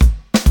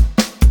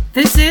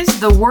This is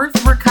the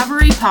Worth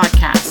Recovery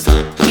Podcast,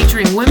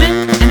 featuring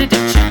women and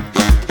addiction.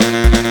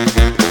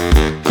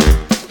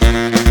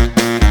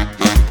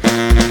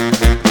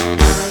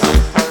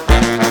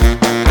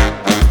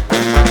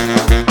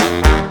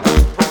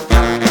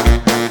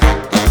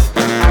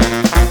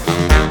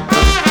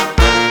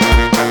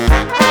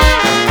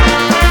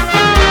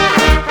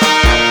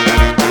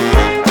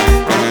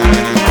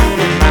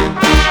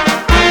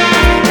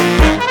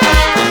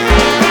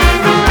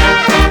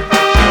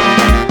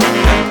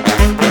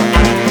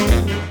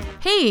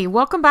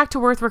 Welcome back to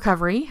Worth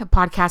Recovery, a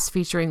podcast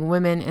featuring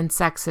women and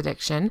sex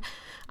addiction.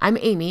 I'm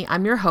Amy.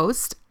 I'm your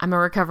host. I'm a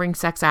recovering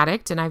sex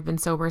addict, and I've been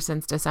sober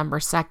since December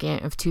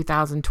 2nd of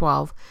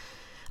 2012.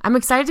 I'm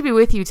excited to be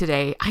with you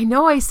today. I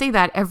know I say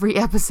that every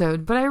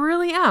episode, but I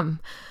really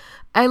am.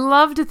 I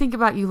love to think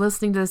about you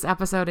listening to this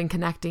episode and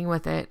connecting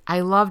with it.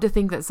 I love to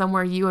think that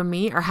somewhere you and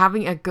me are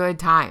having a good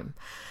time.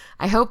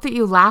 I hope that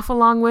you laugh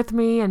along with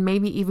me and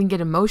maybe even get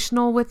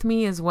emotional with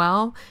me as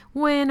well,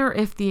 when or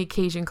if the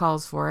occasion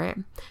calls for it.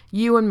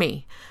 You and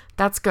me.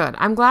 That's good.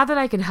 I'm glad that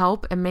I can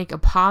help and make a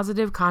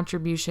positive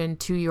contribution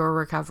to your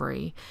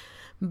recovery.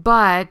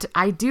 But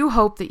I do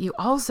hope that you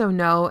also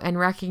know and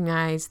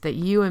recognize that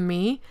you and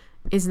me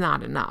is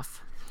not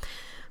enough.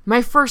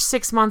 My first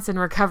 6 months in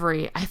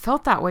recovery, I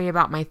felt that way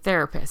about my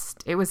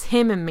therapist. It was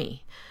him and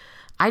me.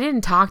 I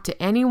didn't talk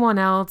to anyone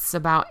else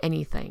about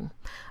anything.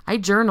 I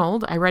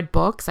journaled, I read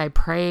books, I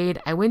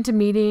prayed, I went to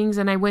meetings,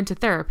 and I went to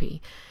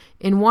therapy.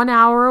 In 1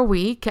 hour a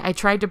week, I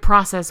tried to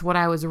process what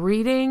I was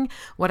reading,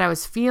 what I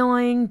was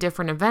feeling,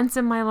 different events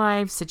in my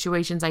life,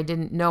 situations I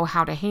didn't know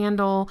how to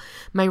handle,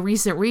 my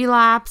recent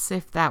relapse,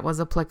 if that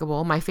was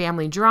applicable, my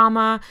family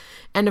drama,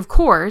 and of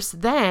course,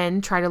 then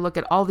try to look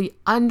at all the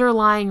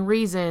underlying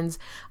reasons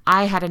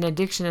I had an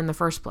addiction in the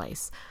first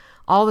place.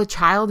 All the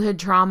childhood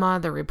trauma,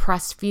 the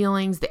repressed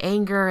feelings, the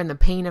anger, and the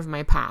pain of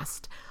my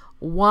past.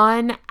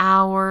 1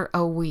 hour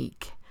a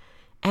week.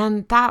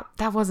 And that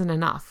wasn't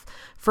enough.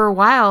 For a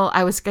while,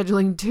 I was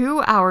scheduling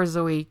 2 hours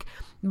a week,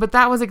 but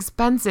that was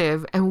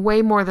expensive and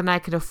way more than I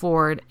could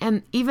afford.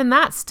 And even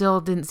that still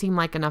didn't seem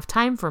like enough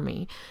time for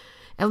me.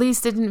 At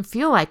least it didn't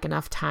feel like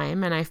enough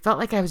time. And I felt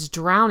like I was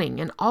drowning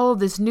in all of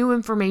this new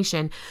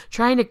information,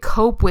 trying to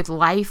cope with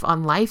life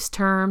on life's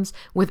terms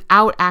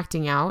without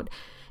acting out,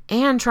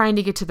 and trying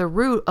to get to the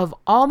root of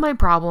all my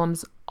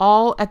problems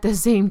all at the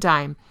same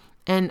time.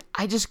 And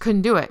I just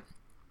couldn't do it.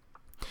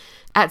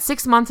 At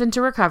 6 months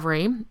into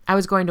recovery, I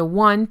was going to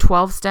one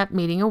 12-step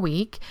meeting a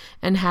week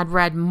and had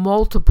read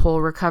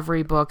multiple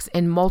recovery books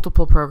in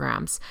multiple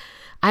programs.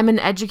 I'm an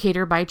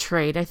educator by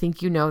trade, I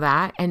think you know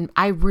that, and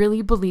I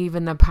really believe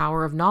in the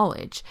power of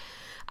knowledge.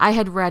 I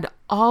had read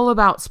all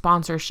about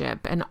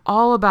sponsorship and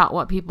all about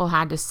what people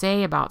had to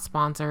say about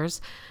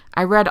sponsors.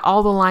 I read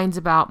all the lines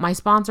about my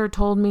sponsor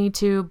told me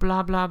to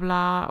blah, blah,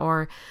 blah,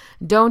 or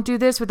don't do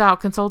this without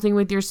consulting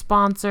with your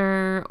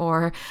sponsor,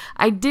 or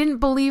I didn't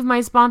believe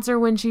my sponsor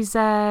when she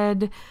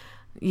said,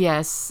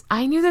 yes,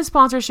 I knew that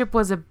sponsorship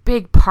was a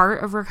big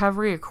part of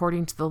recovery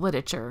according to the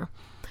literature.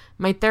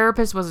 My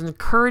therapist was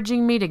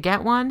encouraging me to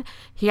get one.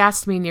 He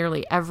asked me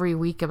nearly every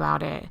week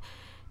about it.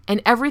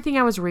 And everything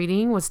I was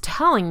reading was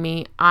telling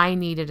me I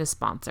needed a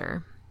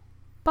sponsor.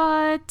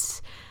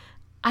 But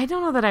I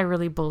don't know that I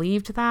really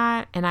believed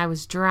that, and I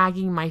was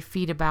dragging my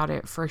feet about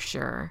it for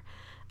sure.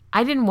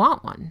 I didn't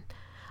want one.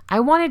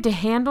 I wanted to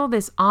handle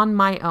this on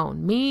my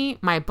own, me,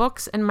 my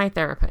books, and my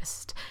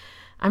therapist.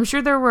 I'm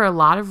sure there were a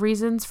lot of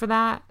reasons for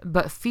that,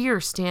 but fear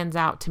stands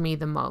out to me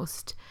the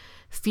most.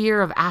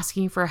 Fear of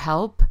asking for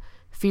help,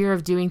 fear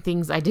of doing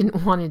things I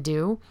didn't want to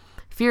do,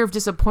 fear of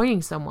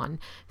disappointing someone,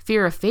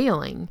 fear of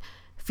failing,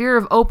 fear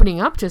of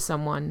opening up to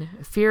someone,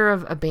 fear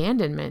of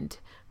abandonment,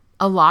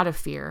 a lot of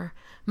fear.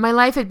 My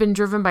life had been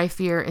driven by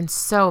fear in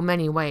so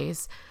many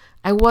ways.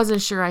 I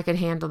wasn't sure I could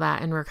handle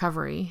that in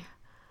recovery.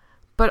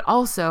 But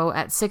also,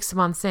 at 6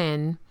 months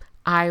in,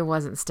 I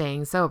wasn't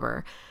staying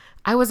sober.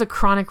 I was a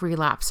chronic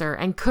relapser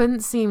and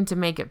couldn't seem to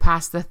make it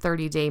past the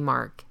 30-day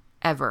mark,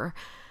 ever.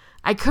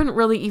 I couldn't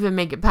really even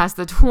make it past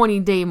the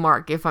 20-day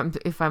mark, if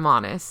I'm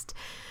honest.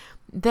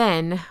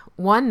 Then,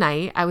 one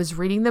night, I was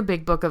reading the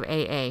big book of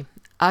AA.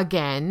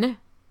 Again,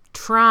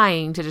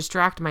 trying to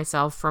distract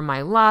myself from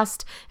my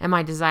lust and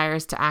my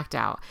desires to act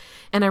out.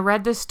 And I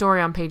read this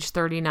story on page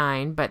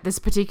 39, but this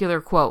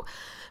particular quote,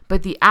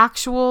 but the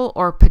actual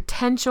or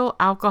potential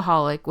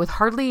alcoholic, with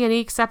hardly any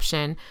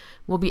exception,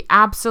 will be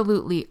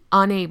absolutely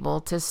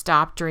unable to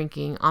stop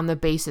drinking on the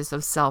basis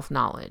of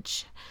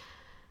self-knowledge.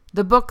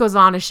 The book goes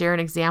on to share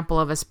an example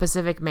of a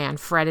specific man,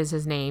 Fred is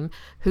his name,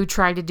 who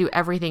tried to do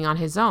everything on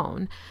his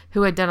own,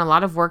 who had done a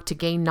lot of work to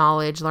gain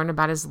knowledge, learn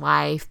about his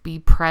life, be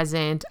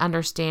present,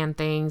 understand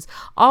things,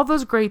 all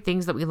those great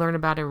things that we learn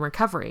about in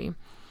recovery.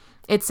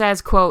 It says,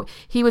 quote,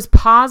 he was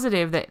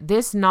positive that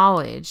this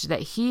knowledge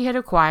that he had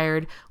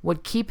acquired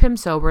would keep him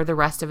sober the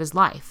rest of his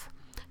life.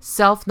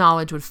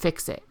 Self-knowledge would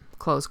fix it,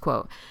 close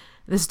quote.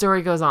 The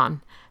story goes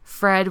on.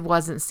 Fred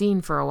wasn't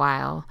seen for a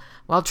while.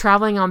 While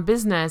traveling on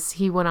business,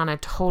 he went on a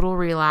total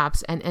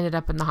relapse and ended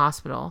up in the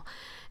hospital.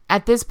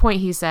 At this point,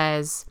 he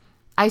says,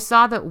 I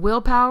saw that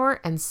willpower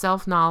and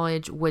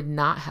self-knowledge would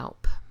not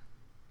help.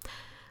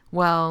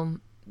 Well,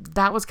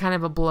 that was kind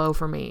of a blow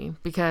for me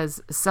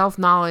because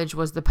self-knowledge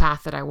was the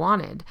path that I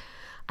wanted.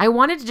 I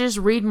wanted to just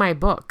read my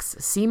books,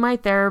 see my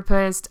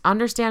therapist,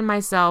 understand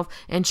myself,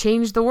 and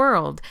change the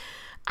world.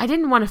 I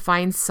didn't want to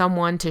find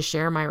someone to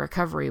share my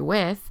recovery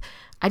with.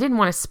 I didn't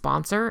want to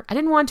sponsor. I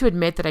didn't want to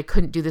admit that I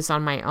couldn't do this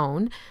on my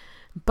own.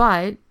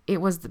 But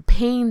it was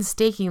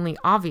painstakingly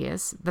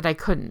obvious that I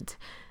couldn't.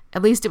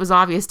 At least it was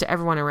obvious to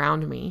everyone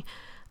around me.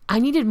 I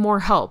needed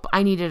more help.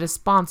 I needed a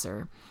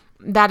sponsor.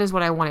 That is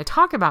what I want to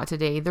talk about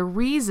today. The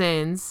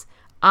reasons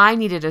I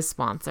needed a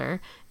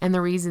sponsor and the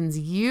reasons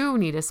you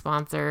need a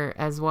sponsor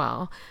as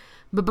well.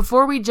 But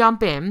before we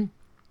jump in,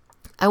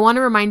 I want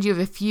to remind you of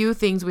a few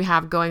things we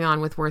have going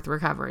on with Worth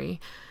Recovery.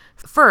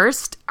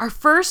 First, our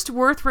first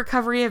Worth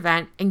Recovery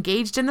event,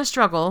 Engaged in the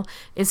Struggle,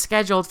 is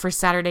scheduled for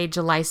Saturday,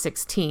 July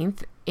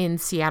 16th in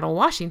Seattle,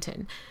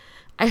 Washington.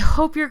 I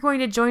hope you're going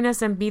to join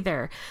us and be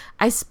there.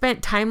 I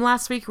spent time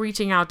last week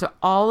reaching out to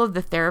all of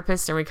the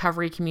therapists and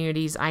recovery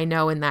communities I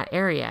know in that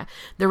area.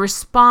 The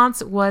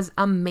response was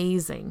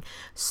amazing.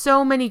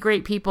 So many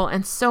great people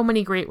and so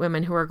many great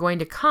women who are going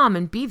to come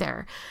and be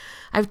there.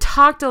 I've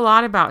talked a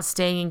lot about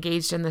staying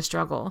engaged in the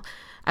struggle.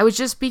 I was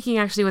just speaking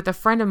actually with a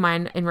friend of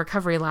mine in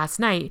recovery last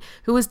night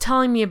who was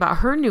telling me about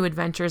her new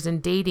adventures in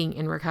dating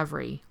in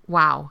recovery.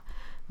 Wow.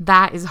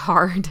 That is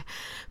hard.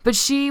 But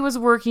she was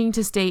working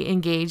to stay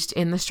engaged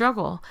in the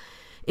struggle.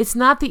 It's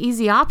not the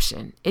easy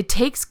option. It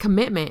takes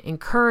commitment and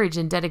courage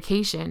and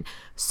dedication.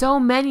 So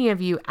many of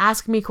you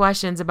ask me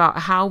questions about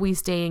how we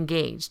stay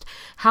engaged,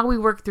 how we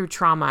work through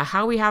trauma,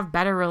 how we have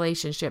better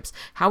relationships,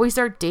 how we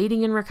start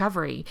dating in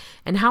recovery,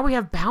 and how we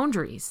have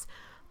boundaries.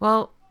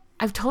 Well,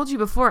 I've told you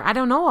before, I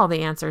don't know all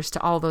the answers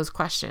to all those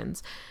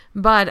questions,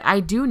 but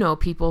I do know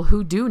people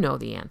who do know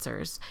the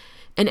answers.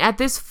 And at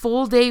this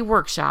full day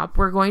workshop,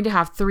 we're going to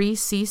have 3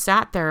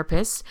 CSAT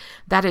therapists,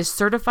 that is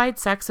certified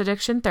sex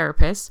addiction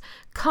therapists,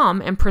 come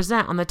and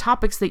present on the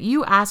topics that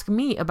you ask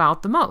me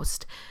about the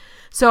most.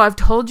 So I've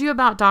told you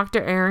about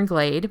Dr. Aaron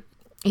Glade.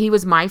 He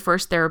was my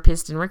first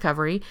therapist in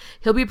recovery.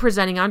 He'll be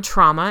presenting on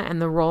trauma and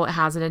the role it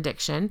has in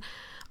addiction.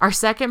 Our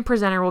second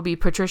presenter will be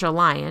Patricia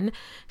Lyon.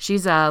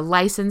 She's a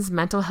licensed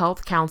mental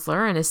health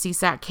counselor and a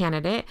CSAT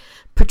candidate.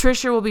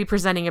 Patricia will be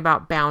presenting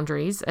about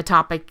boundaries, a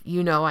topic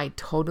you know I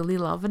totally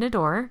love and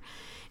adore.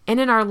 And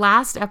in our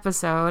last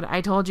episode,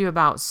 I told you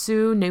about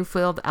Sue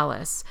Newfield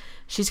Ellis.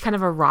 She's kind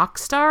of a rock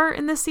star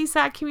in the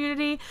CSAT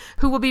community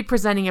who will be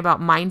presenting about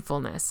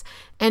mindfulness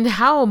and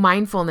how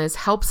mindfulness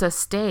helps us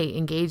stay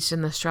engaged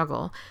in the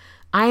struggle.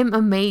 I am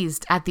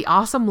amazed at the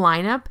awesome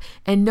lineup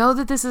and know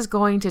that this is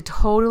going to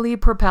totally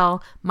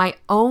propel my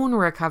own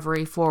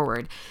recovery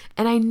forward.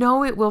 And I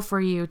know it will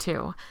for you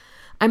too.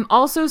 I'm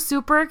also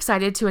super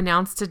excited to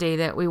announce today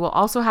that we will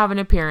also have an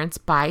appearance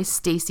by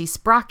Stacy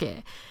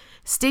Sprocket.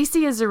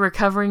 Stacy is a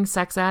recovering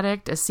sex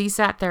addict, a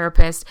CSAT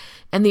therapist,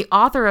 and the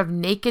author of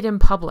Naked in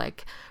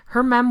Public,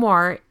 her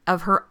memoir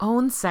of her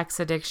own sex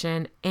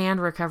addiction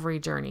and recovery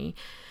journey.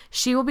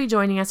 She will be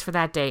joining us for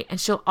that day,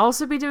 and she'll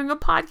also be doing a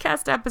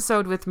podcast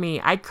episode with me.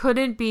 I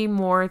couldn't be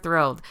more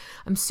thrilled.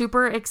 I'm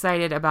super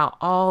excited about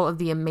all of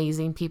the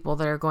amazing people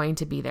that are going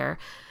to be there.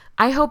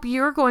 I hope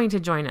you're going to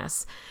join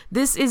us.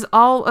 This is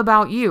all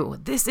about you.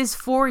 This is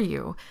for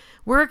you.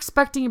 We're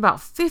expecting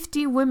about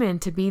 50 women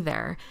to be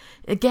there.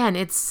 Again,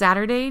 it's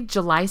Saturday,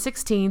 July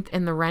 16th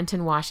in the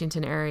Renton,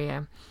 Washington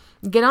area.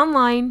 Get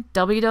online,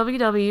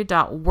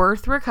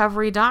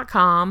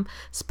 www.worthrecovery.com,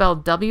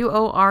 spelled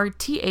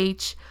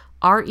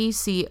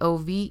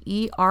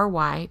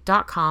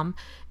WORTHRECOVERY.com,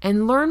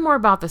 and learn more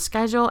about the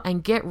schedule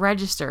and get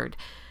registered.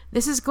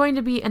 This is going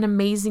to be an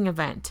amazing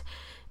event.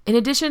 In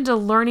addition to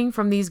learning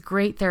from these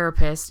great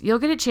therapists, you'll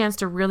get a chance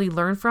to really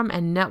learn from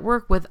and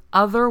network with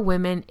other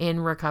women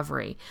in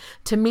recovery.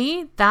 To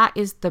me, that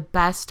is the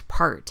best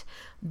part.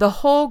 The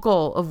whole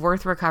goal of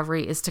Worth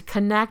Recovery is to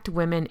connect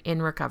women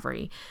in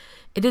recovery.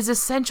 It is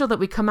essential that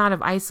we come out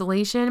of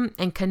isolation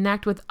and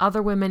connect with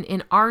other women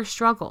in our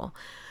struggle.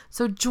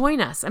 So join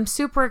us. I'm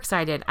super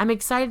excited. I'm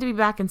excited to be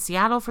back in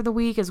Seattle for the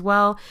week as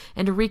well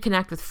and to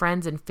reconnect with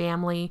friends and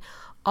family.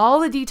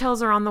 All the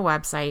details are on the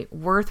website,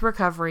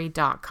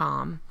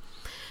 worthrecovery.com.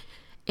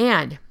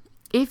 And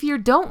if you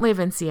don't live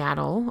in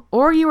Seattle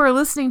or you are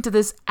listening to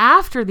this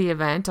after the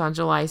event on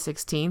July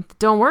 16th,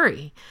 don't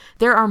worry.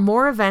 There are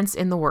more events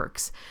in the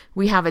works.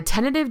 We have a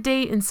tentative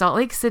date in Salt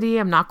Lake City.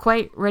 I'm not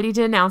quite ready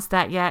to announce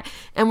that yet.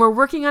 And we're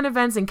working on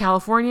events in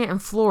California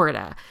and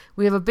Florida.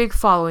 We have a big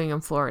following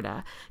in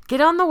Florida. Get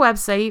on the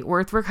website,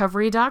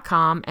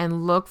 worthrecovery.com,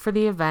 and look for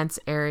the events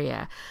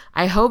area.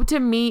 I hope to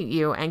meet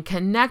you and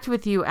connect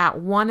with you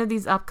at one of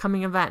these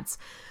upcoming events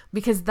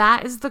because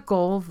that is the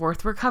goal of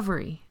Worth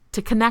Recovery,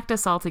 to connect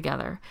us all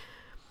together.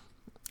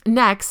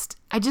 Next,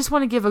 I just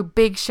want to give a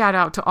big shout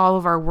out to all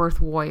of our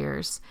Worth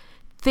Warriors.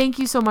 Thank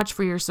you so much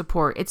for your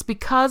support. It's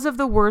because of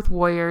the Worth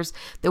Warriors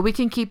that we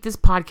can keep this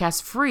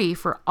podcast free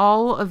for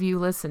all of you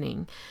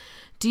listening.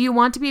 Do you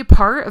want to be a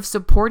part of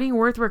supporting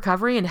Worth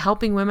Recovery and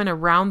helping women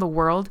around the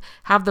world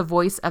have the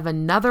voice of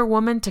another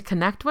woman to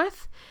connect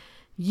with?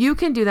 You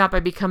can do that by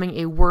becoming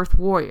a Worth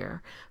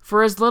Warrior.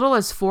 For as little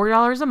as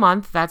 $4 a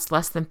month, that's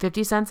less than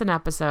 50 cents an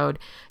episode,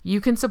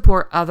 you can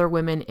support other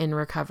women in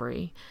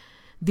recovery.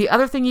 The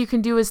other thing you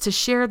can do is to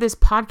share this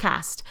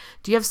podcast.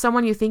 Do you have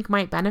someone you think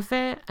might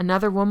benefit?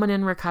 Another woman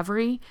in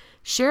recovery?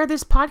 Share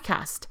this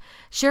podcast.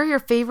 Share your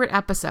favorite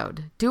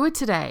episode. Do it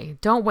today.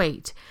 Don't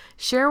wait.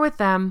 Share with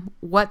them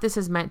what this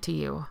has meant to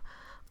you.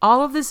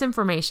 All of this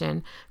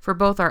information for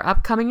both our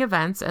upcoming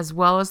events as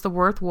well as the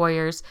Worth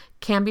Warriors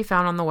can be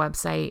found on the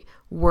website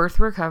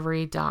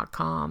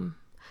worthrecovery.com.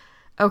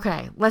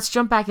 Okay, let's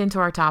jump back into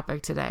our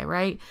topic today,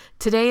 right?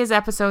 Today is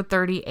episode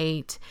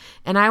 38,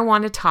 and I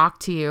want to talk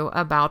to you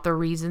about the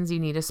reasons you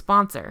need a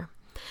sponsor.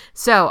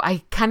 So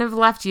I kind of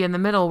left you in the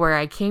middle where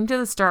I came to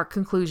the stark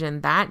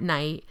conclusion that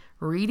night,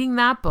 reading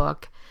that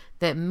book,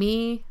 that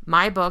me,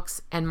 my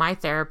books, and my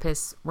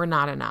therapists were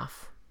not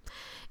enough.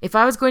 If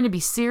I was going to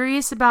be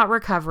serious about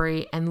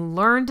recovery and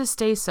learn to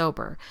stay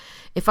sober,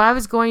 if I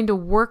was going to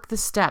work the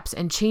steps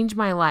and change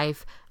my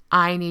life,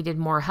 I needed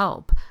more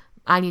help.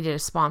 I needed a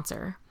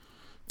sponsor.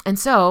 And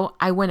so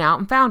I went out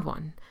and found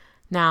one.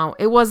 Now,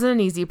 it wasn't an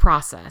easy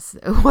process.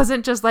 It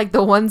wasn't just like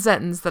the one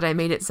sentence that I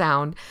made it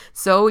sound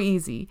so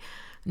easy.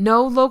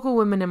 No local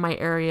women in my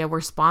area were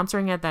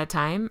sponsoring at that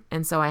time,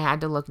 and so I had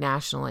to look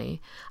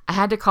nationally. I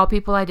had to call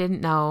people I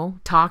didn't know,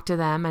 talk to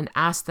them, and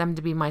ask them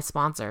to be my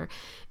sponsor.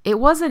 It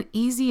wasn't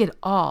easy at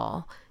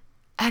all.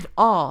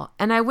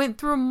 And I went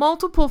through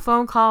multiple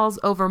phone calls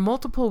over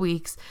multiple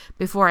weeks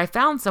before I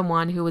found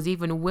someone who was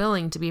even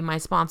willing to be my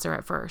sponsor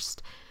at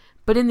first.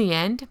 But in the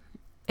end,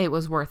 it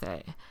was worth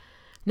it.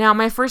 Now,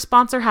 my first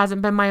sponsor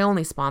hasn't been my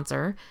only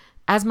sponsor.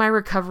 As my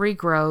recovery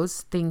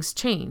grows, things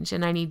change,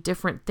 and I need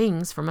different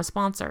things from a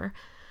sponsor.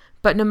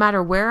 But no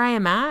matter where I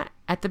am at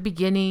the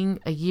beginning,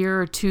 a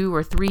year or 2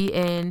 or 3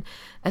 in,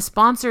 a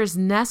sponsor is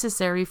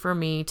necessary for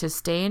me to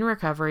stay in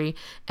recovery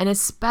and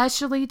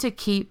especially to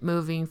keep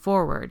moving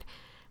forward.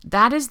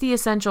 That is the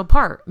essential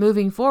part,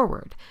 moving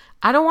forward.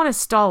 I don't want to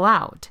stall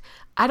out.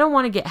 I don't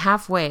want to get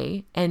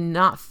halfway and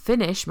not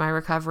finish my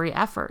recovery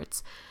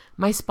efforts.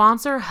 My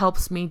sponsor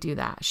helps me do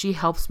that. She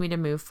helps me to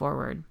move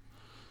forward.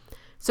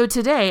 So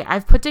today,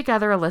 I've put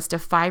together a list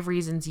of 5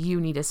 reasons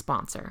you need a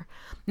sponsor.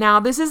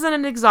 Now, this isn't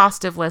an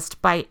exhaustive list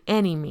by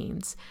any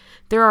means.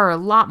 There are a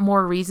lot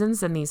more reasons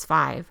than these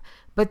 5,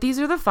 but these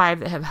are the 5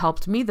 that have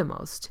helped me the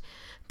most.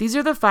 These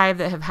are the 5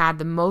 that have had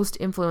the most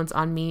influence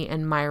on me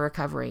and my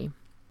recovery.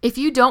 If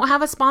you don't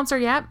have a sponsor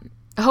yet,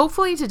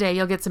 hopefully today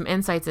you'll get some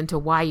insights into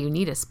why you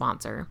need a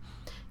sponsor.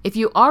 If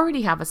you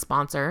already have a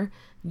sponsor,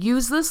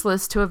 use this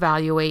list to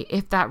evaluate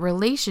if that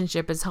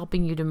relationship is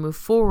helping you to move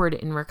forward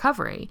in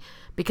recovery.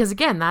 Because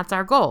again, that's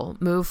our goal,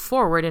 move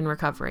forward in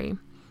recovery.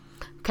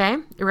 Okay,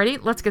 you ready?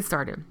 Let's get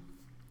started.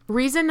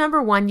 Reason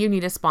number 1, you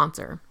need a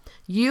sponsor.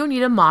 You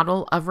need a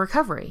model of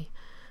recovery.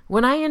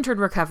 When I entered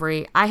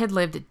recovery, I had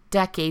lived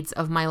decades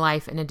of my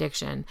life in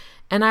addiction,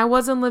 and I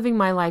wasn't living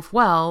my life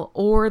well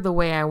or the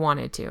way I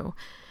wanted to.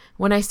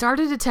 When I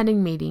started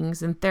attending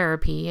meetings and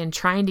therapy and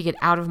trying to get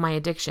out of my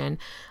addiction,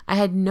 I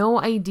had no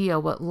idea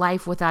what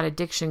life without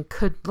addiction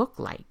could look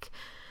like.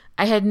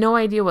 I had no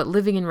idea what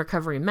living in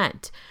recovery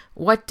meant.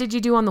 What did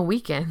you do on the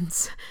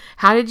weekends?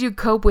 How did you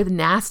cope with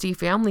nasty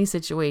family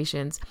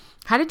situations?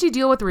 How did you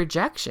deal with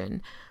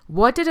rejection?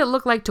 What did it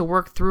look like to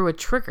work through a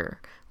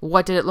trigger?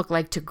 What did it look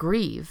like to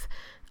grieve?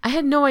 I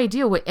had no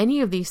idea what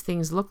any of these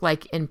things look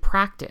like in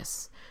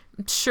practice.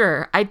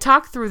 Sure, I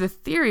talked through the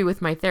theory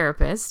with my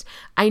therapist.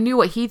 I knew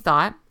what he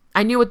thought.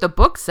 I knew what the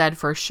book said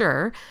for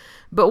sure.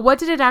 But what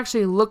did it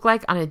actually look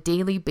like on a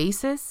daily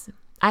basis?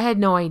 I had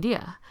no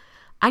idea.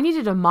 I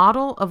needed a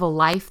model of a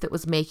life that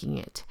was making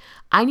it.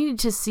 I needed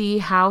to see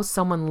how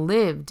someone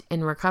lived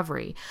in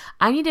recovery.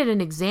 I needed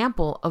an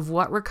example of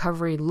what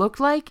recovery looked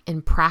like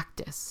in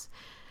practice.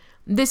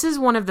 This is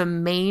one of the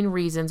main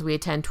reasons we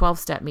attend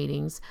 12-step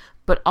meetings,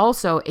 but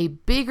also a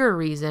bigger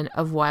reason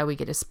of why we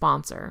get a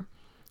sponsor.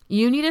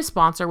 You need a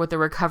sponsor with a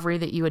recovery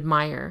that you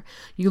admire.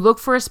 You look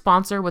for a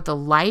sponsor with a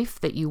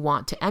life that you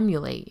want to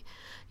emulate.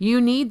 You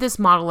need this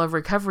model of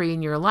recovery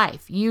in your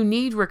life. You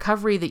need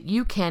recovery that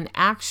you can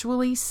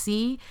actually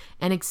see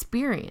and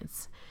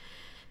experience.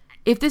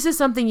 If this is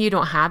something you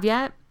don't have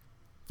yet,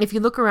 if you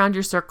look around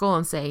your circle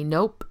and say,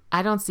 nope,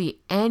 I don't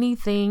see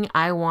anything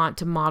I want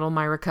to model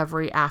my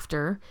recovery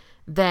after,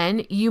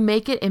 then you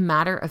make it a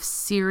matter of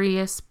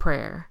serious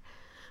prayer.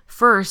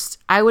 First,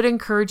 I would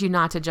encourage you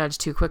not to judge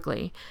too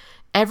quickly.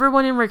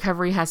 Everyone in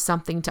recovery has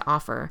something to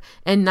offer,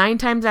 and 9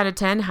 times out of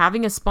 10,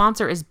 having a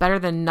sponsor is better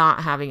than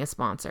not having a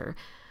sponsor.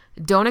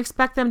 Don't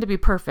expect them to be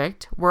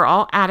perfect. We're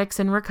all addicts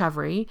in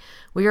recovery.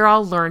 We are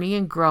all learning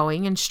and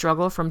growing and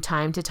struggle from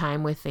time to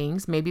time with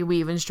things. Maybe we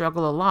even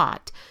struggle a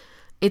lot.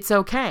 It's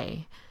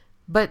okay,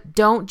 but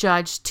don't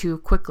judge too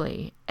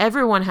quickly.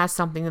 Everyone has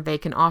something that they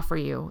can offer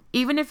you,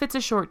 even if it's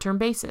a short-term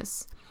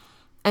basis.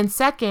 And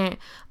second,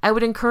 I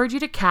would encourage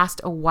you to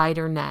cast a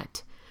wider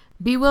net.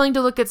 Be willing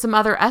to look at some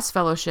other S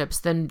fellowships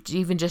than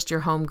even just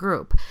your home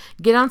group.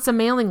 Get on some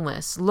mailing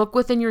lists. Look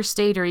within your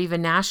state or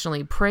even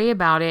nationally. Pray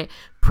about it.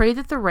 Pray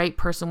that the right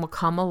person will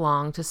come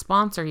along to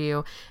sponsor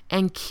you,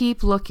 and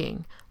keep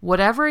looking.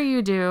 Whatever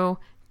you do,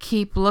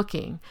 keep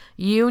looking.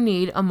 You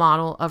need a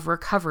model of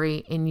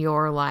recovery in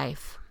your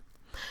life.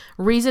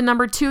 Reason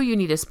number 2, you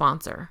need a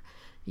sponsor.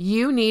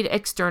 You need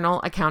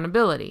external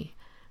accountability.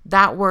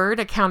 That word,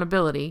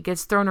 accountability,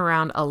 gets thrown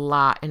around a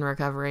lot in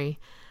recovery.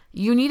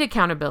 You need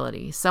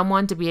accountability,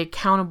 someone to be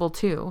accountable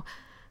to.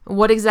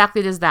 What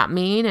exactly does that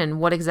mean, and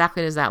what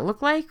exactly does that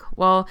look like?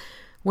 Well,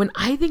 when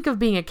I think of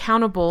being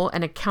accountable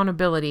and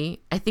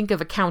accountability, I think of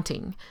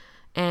accounting.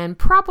 And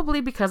probably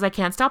because I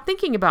can't stop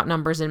thinking about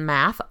numbers and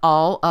math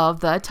all of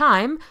the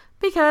time,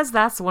 because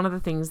that's one of the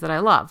things that I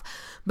love.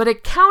 But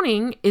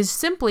accounting is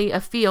simply a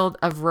field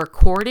of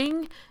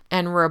recording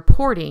and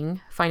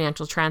reporting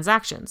financial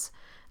transactions.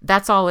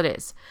 That's all it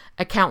is.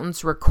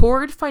 Accountants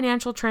record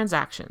financial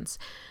transactions.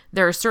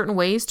 There are certain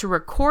ways to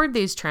record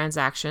these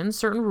transactions,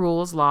 certain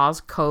rules, laws,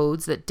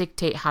 codes that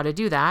dictate how to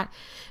do that.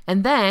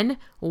 And then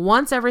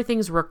once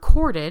everything's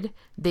recorded,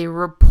 they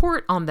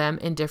report on them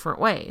in different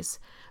ways.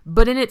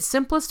 But in its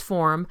simplest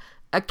form,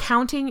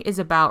 accounting is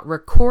about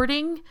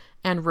recording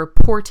and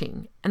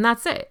reporting, and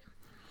that's it.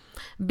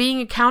 Being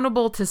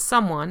accountable to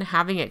someone,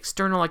 having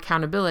external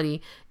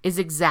accountability, is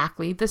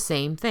exactly the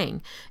same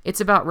thing. It's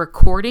about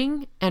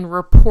recording and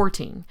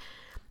reporting.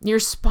 Your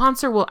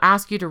sponsor will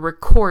ask you to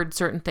record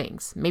certain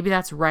things. Maybe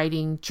that's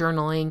writing,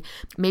 journaling,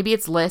 maybe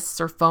it's lists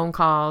or phone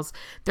calls.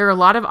 There are a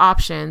lot of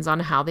options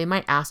on how they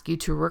might ask you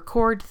to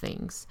record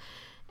things.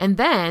 And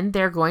then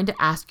they're going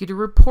to ask you to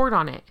report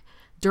on it.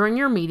 During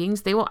your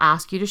meetings, they will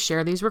ask you to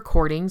share these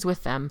recordings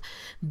with them.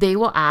 They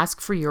will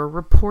ask for your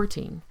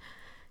reporting.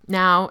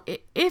 Now,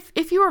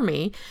 if you were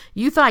me,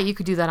 you thought you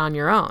could do that on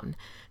your own.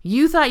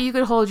 You thought you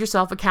could hold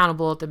yourself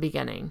accountable at the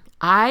beginning.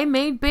 I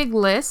made big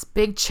lists,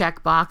 big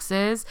check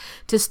boxes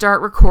to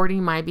start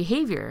recording my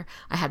behavior.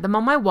 I had them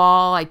on my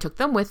wall. I took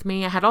them with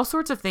me. I had all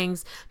sorts of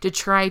things to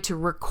try to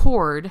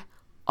record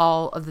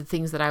all of the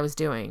things that I was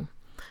doing.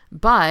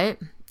 But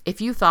if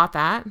you thought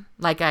that,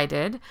 like I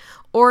did,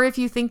 or if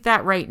you think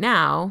that right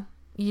now,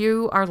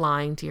 you are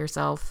lying to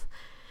yourself.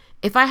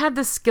 If I had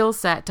the skill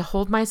set to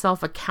hold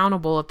myself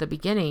accountable at the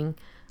beginning,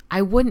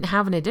 I wouldn't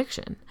have an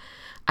addiction.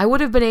 I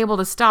would have been able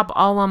to stop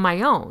all on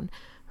my own.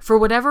 For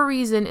whatever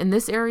reason, in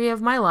this area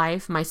of my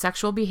life, my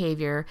sexual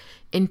behavior,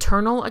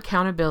 internal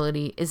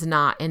accountability is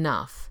not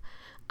enough.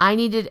 I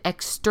needed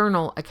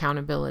external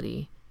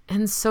accountability,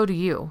 and so do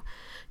you.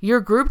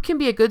 Your group can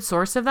be a good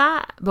source of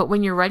that, but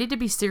when you're ready to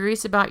be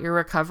serious about your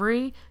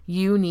recovery,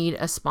 you need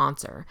a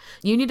sponsor.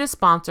 You need a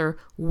sponsor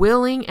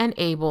willing and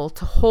able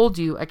to hold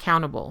you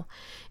accountable.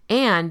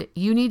 And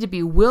you need to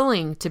be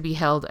willing to be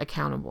held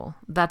accountable.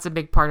 That's a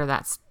big part of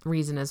that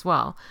reason as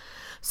well.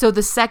 So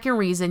the second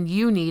reason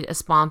you need a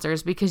sponsor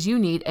is because you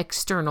need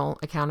external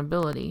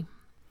accountability.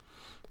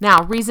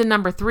 Now, reason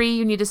number 3,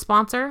 you need a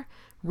sponsor.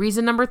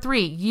 Reason number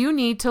 3, you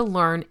need to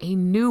learn a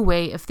new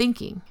way of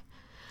thinking.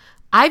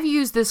 I've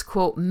used this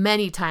quote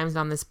many times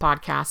on this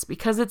podcast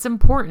because it's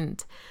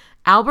important.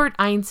 Albert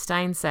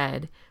Einstein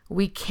said,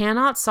 "We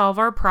cannot solve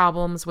our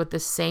problems with the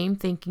same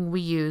thinking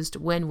we used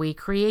when we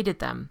created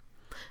them."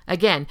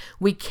 Again,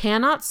 we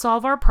cannot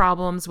solve our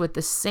problems with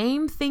the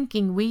same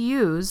thinking we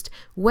used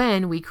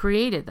when we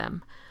created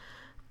them.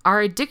 Our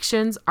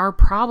addictions are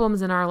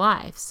problems in our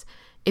lives.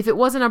 If it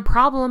wasn't a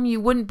problem, you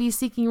wouldn't be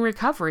seeking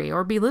recovery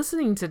or be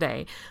listening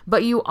today,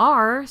 but you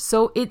are,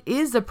 so it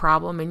is a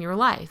problem in your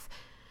life.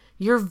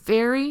 Your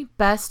very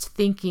best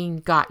thinking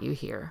got you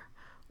here.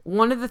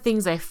 One of the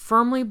things I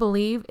firmly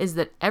believe is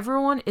that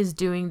everyone is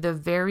doing the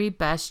very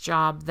best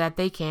job that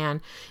they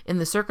can in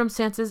the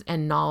circumstances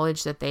and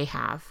knowledge that they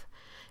have.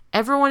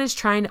 Everyone is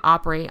trying to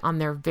operate on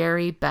their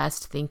very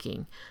best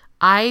thinking.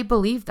 I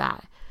believe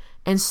that.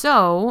 And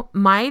so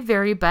my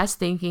very best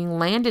thinking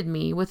landed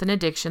me with an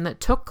addiction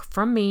that took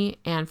from me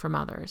and from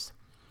others.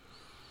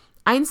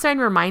 Einstein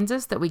reminds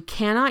us that we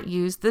cannot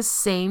use the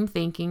same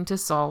thinking to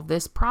solve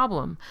this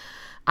problem.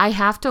 I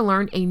have to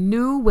learn a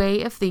new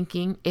way of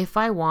thinking if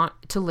I want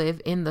to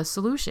live in the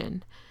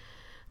solution.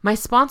 My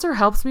sponsor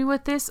helps me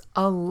with this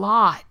a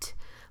lot.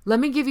 Let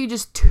me give you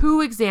just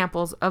 2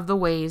 examples of the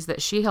ways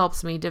that she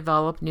helps me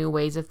develop new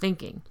ways of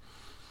thinking.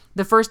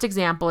 The first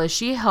example is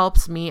she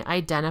helps me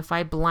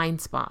identify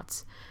blind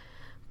spots.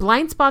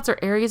 Blind spots are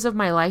areas of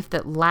my life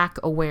that lack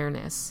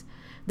awareness.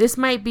 This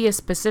might be a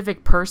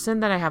specific person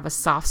that I have a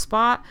soft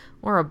spot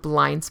or a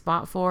blind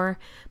spot for.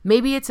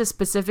 Maybe it's a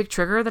specific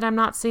trigger that I'm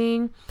not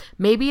seeing.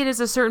 Maybe it is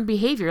a certain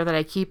behavior that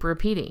I keep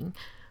repeating.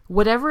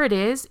 Whatever it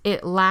is,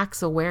 it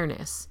lacks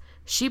awareness.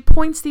 She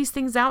points these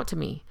things out to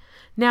me.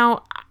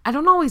 Now, I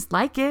don't always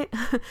like it.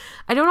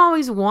 I don't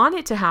always want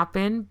it to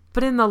happen,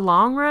 but in the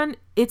long run,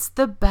 it's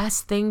the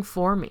best thing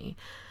for me.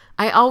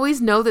 I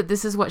always know that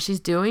this is what she's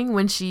doing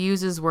when she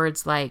uses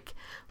words like,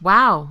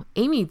 "Wow,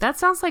 Amy, that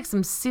sounds like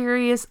some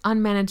serious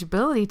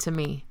unmanageability to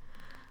me."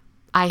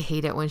 I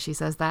hate it when she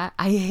says that.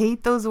 I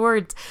hate those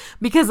words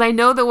because I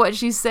know that what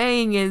she's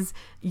saying is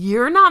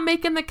you're not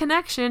making the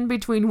connection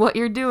between what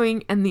you're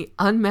doing and the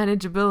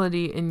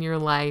unmanageability in your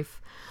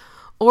life.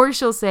 Or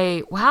she'll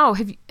say, wow,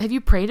 have you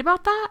prayed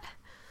about that?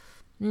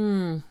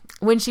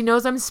 When she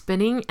knows I'm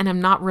spinning and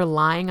I'm not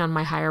relying on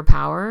my higher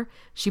power,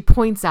 she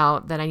points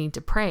out that I need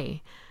to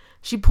pray.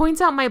 She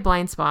points out my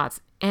blind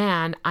spots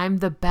and I'm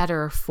the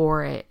better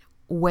for it,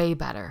 way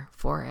better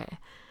for it.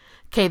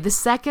 Okay, the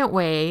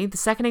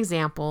second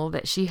example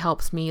that she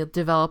helps me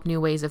develop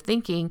new ways of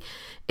thinking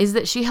is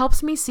that she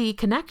helps me see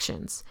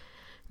connections.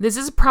 This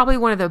is probably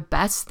one of the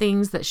best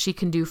things that she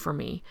can do for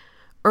me.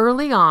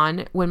 Early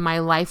on, when my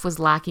life was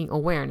lacking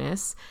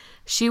awareness,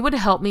 she would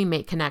help me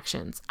make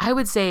connections. I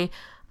would say,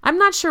 I'm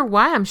not sure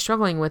why I'm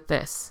struggling with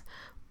this,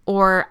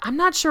 or I'm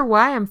not sure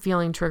why I'm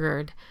feeling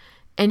triggered.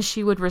 And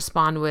she would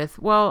respond with,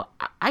 well,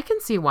 I can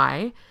see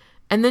why.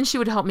 And then she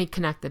would help me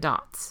connect the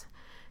dots.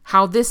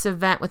 How this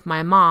event with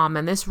my mom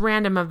and this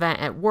random event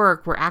at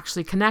work were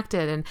actually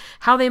connected, and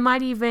how they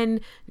might even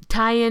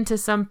tie into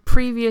some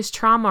previous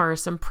trauma or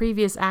some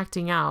previous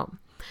acting out.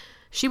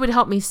 She would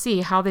help me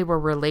see how they were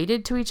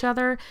related to each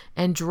other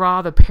and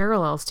draw the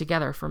parallels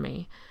together for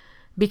me.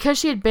 Because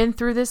she had been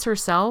through this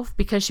herself,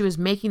 because she was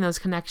making those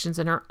connections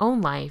in her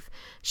own life,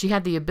 she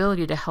had the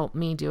ability to help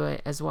me do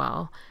it as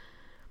well.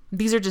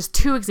 These are just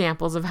two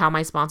examples of how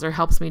my sponsor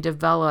helps me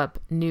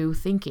develop new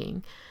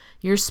thinking.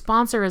 Your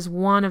sponsor is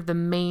one of the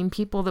main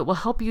people that will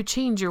help you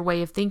change your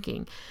way of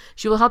thinking.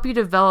 She will help you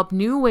develop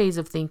new ways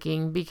of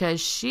thinking because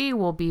she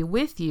will be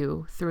with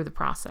you through the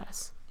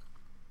process.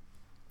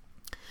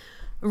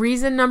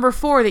 Reason number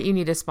 4 that you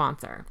need a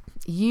sponsor.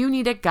 You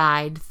need a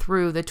guide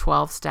through the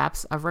 12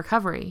 steps of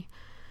recovery.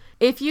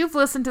 If you've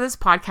listened to this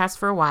podcast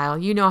for a while,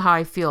 you know how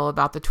I feel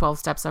about the 12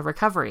 steps of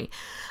recovery.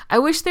 I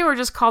wish they were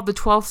just called the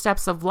 12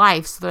 steps of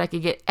life so that I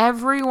could get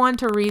everyone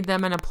to read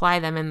them and apply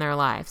them in their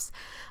lives.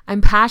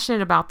 I'm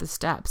passionate about the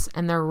steps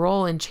and their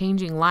role in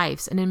changing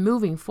lives and in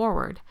moving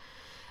forward.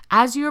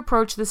 As you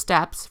approach the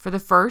steps for the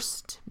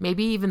first,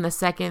 maybe even the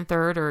second,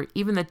 third, or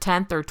even the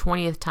 10th or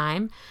 20th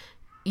time,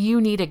 you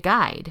need a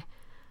guide.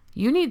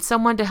 You need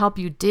someone to help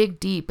you dig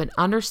deep and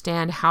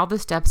understand how the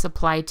steps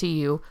apply to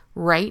you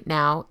right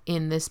now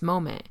in this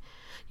moment.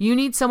 You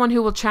need someone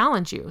who will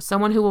challenge you,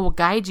 someone who will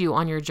guide you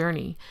on your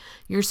journey.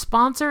 Your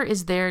sponsor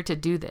is there to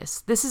do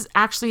this. This is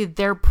actually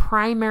their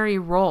primary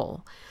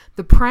role.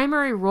 The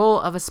primary role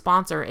of a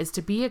sponsor is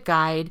to be a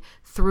guide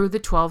through the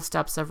 12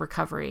 steps of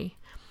recovery.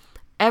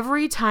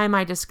 Every time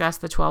I discuss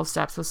the 12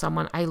 steps with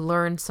someone, I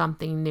learn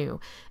something new.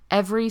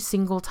 Every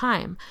single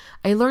time.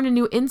 I learn a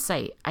new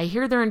insight. I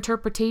hear their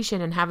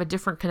interpretation and have a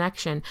different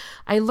connection.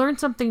 I learn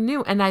something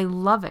new and I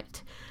love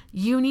it.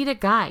 You need a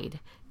guide.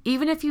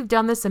 Even if you've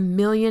done this a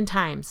million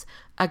times,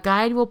 a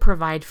guide will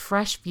provide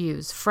fresh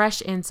views,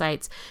 fresh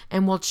insights,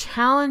 and will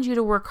challenge you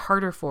to work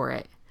harder for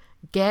it.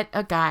 Get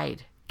a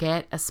guide.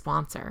 Get a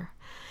sponsor.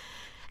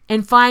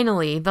 And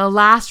finally, the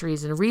last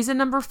reason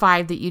number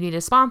 5 that you need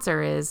a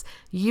sponsor is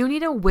you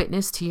need a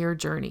witness to your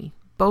journey,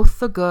 both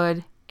the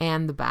good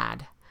and the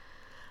bad.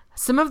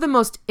 Some of the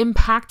most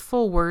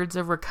impactful words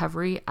of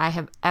recovery I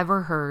have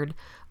ever heard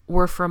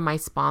were from my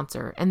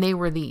sponsor, and they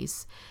were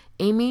these: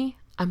 Amy,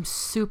 I'm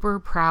super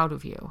proud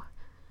of you.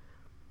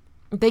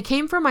 They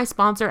came from my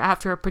sponsor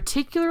after a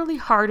particularly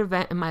hard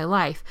event in my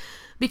life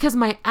because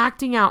my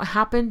acting out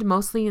happened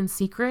mostly in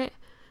secret.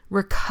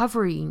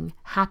 Recovering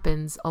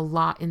happens a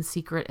lot in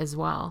secret as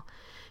well.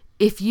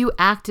 If you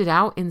act it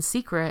out in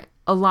secret,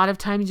 a lot of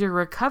times your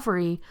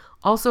recovery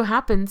also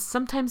happens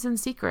sometimes in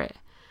secret.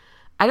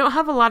 I don't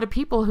have a lot of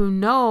people who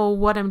know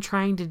what I'm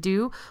trying to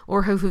do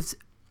or who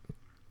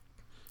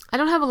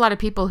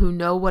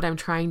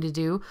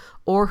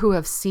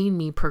have seen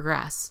me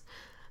progress.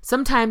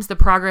 Sometimes the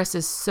progress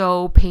is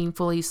so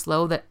painfully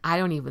slow that I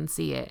don't even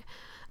see it.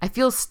 I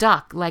feel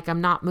stuck, like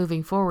I'm not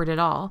moving forward at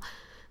all.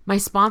 My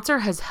sponsor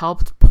has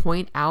helped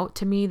point out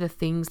to me the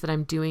things that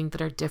I'm doing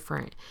that are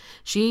different.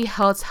 She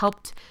has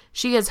helped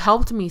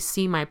me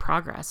see my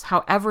progress,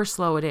 however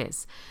slow it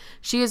is.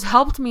 She has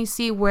helped me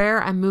see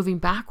where I'm moving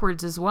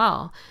backwards as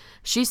well.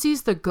 She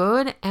sees the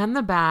good and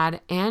the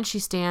bad, and she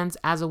stands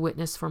as a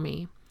witness for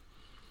me.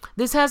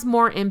 This has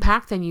more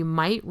impact than you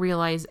might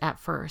realize at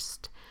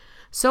first.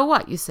 So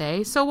what, you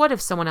say? So what if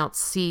someone else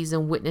sees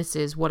and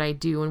witnesses what I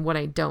do and what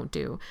I don't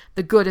do?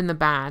 The good and the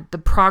bad, the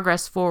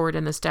progress forward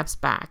and the steps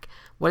back.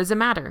 What does it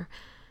matter?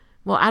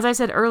 Well, as I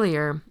said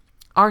earlier,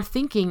 our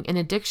thinking in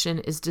addiction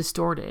is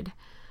distorted.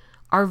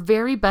 Our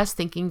very best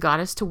thinking got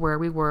us to where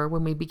we were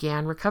when we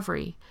began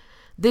recovery.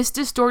 This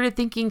distorted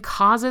thinking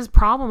causes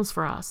problems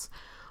for us.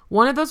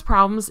 One of those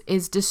problems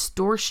is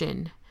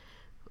distortion.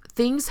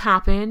 Things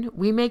happen,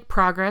 we make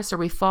progress or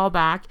we fall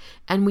back,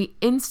 and we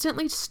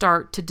instantly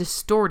start to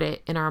distort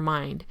it in our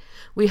mind.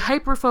 We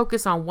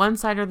hyper-focus on one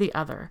side or the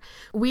other.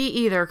 We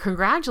either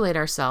congratulate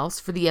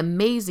ourselves for the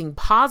amazing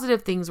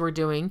positive things we're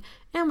doing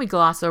and we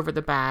gloss over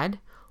the bad,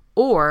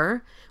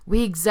 or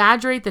we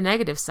exaggerate the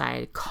negative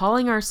side,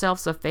 calling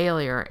ourselves a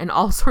failure and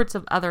all sorts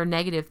of other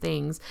negative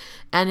things,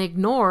 and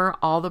ignore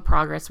all the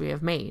progress we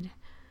have made.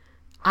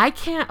 I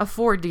can't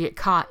afford to get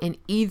caught in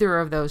either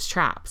of those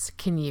traps.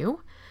 Can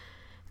you?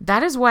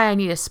 That is why I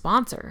need a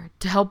sponsor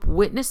to help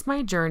witness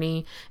my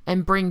journey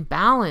and bring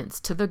balance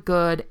to the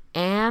good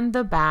and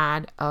the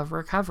bad of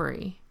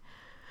recovery.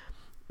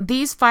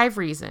 These 5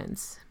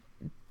 reasons: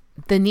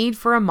 the need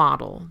for a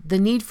model, the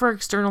need for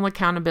external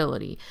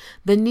accountability,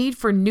 the need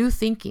for new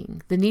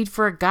thinking, the need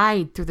for a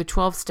guide through the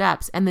 12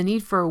 steps, and the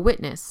need for a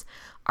witness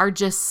are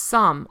just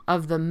some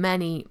of the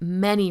many,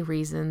 many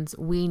reasons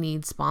we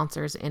need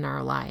sponsors in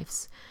our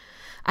lives.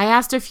 I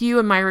asked a few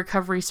in my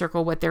recovery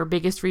circle what their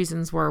biggest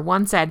reasons were.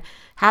 One said,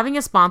 having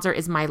a sponsor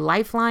is my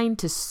lifeline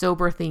to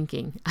sober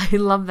thinking. I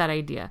love that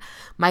idea.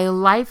 My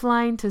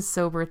lifeline to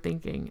sober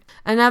thinking.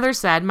 Another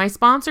said, my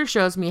sponsor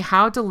shows me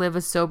how to live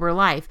a sober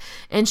life,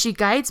 and she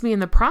guides me in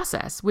the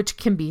process, which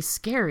can be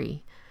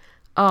scary.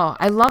 Oh,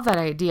 I love that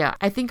idea.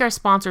 I think our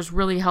sponsors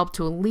really help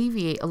to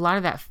alleviate a lot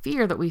of that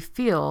fear that we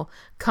feel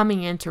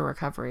coming into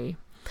recovery.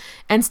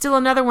 And still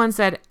another one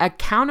said,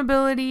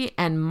 accountability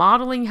and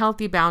modeling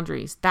healthy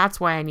boundaries. That's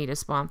why I need a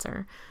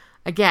sponsor.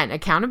 Again,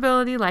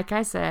 accountability, like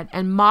I said,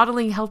 and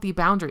modeling healthy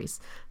boundaries.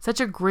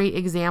 Such a great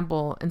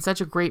example and such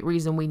a great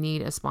reason we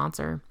need a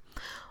sponsor.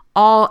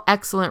 All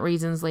excellent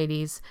reasons,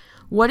 ladies.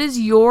 What is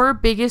your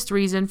biggest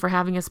reason for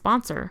having a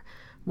sponsor?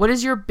 What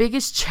is your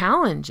biggest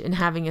challenge in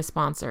having a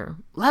sponsor?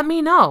 Let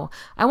me know.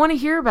 I want to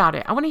hear about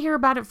it. I want to hear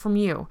about it from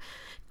you.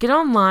 Get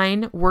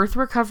online,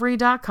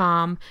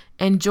 worthrecovery.com,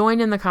 and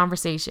join in the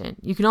conversation.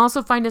 You can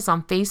also find us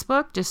on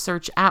Facebook. Just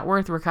search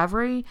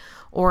 @WorthRecovery,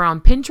 or on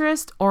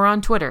Pinterest, or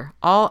on Twitter,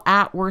 all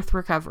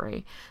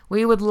 @WorthRecovery.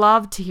 We would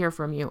love to hear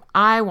from you.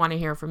 I want to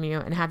hear from you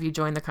and have you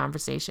join the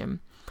conversation.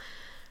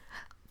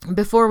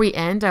 Before we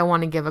end, I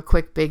want to give a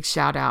quick big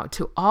shout out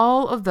to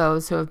all of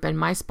those who have been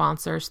my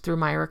sponsors through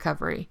my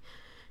recovery.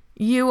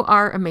 You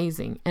are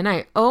amazing, and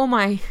I owe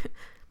my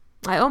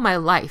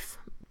life.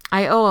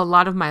 I owe a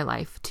lot of my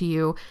life to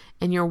you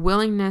and your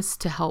willingness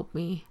to help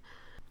me.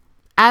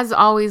 As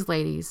always,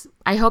 ladies,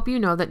 I hope you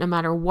know that no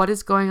matter what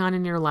is going on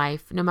in your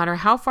life, no matter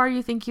how far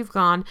you think you've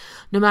gone,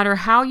 no matter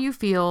how you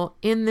feel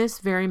in this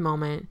very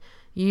moment,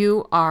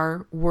 you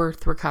are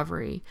worth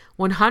recovery.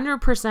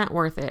 100%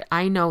 worth it.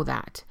 I know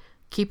that.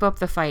 Keep up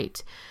the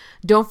fight.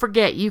 Don't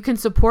forget, you can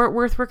support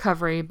Worth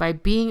Recovery by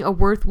being a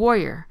Worth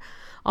Warrior.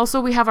 Also,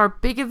 we have our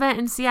big event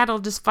in Seattle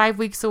just 5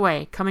 weeks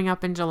away, coming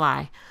up in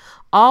July.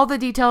 All the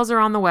details are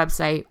on the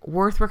website,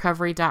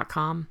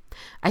 worthrecovery.com.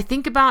 I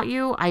think about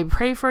you. I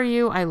pray for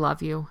you. I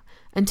love you.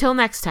 Until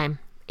next time,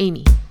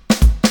 Amy.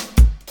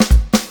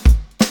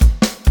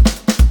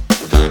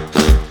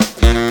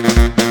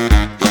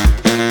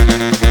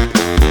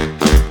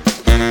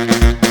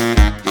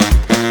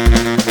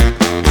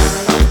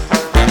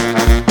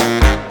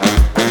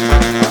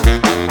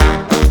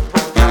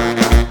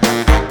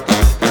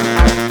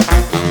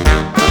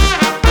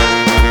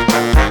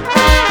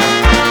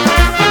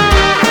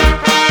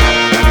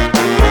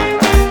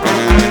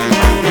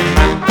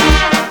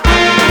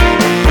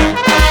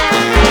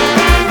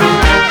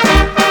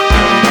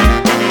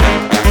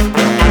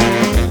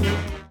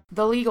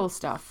 Legal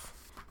stuff.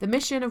 The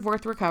mission of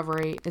Worth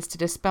Recovery is to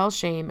dispel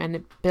shame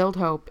and build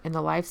hope in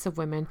the lives of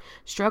women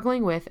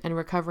struggling with and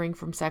recovering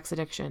from sex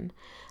addiction.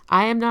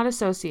 I am not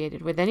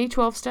associated with any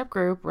 12-step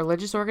group,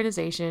 religious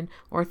organization,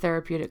 or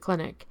therapeutic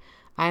clinic.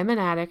 I am an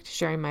addict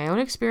sharing my own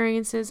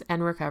experiences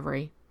and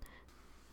recovery.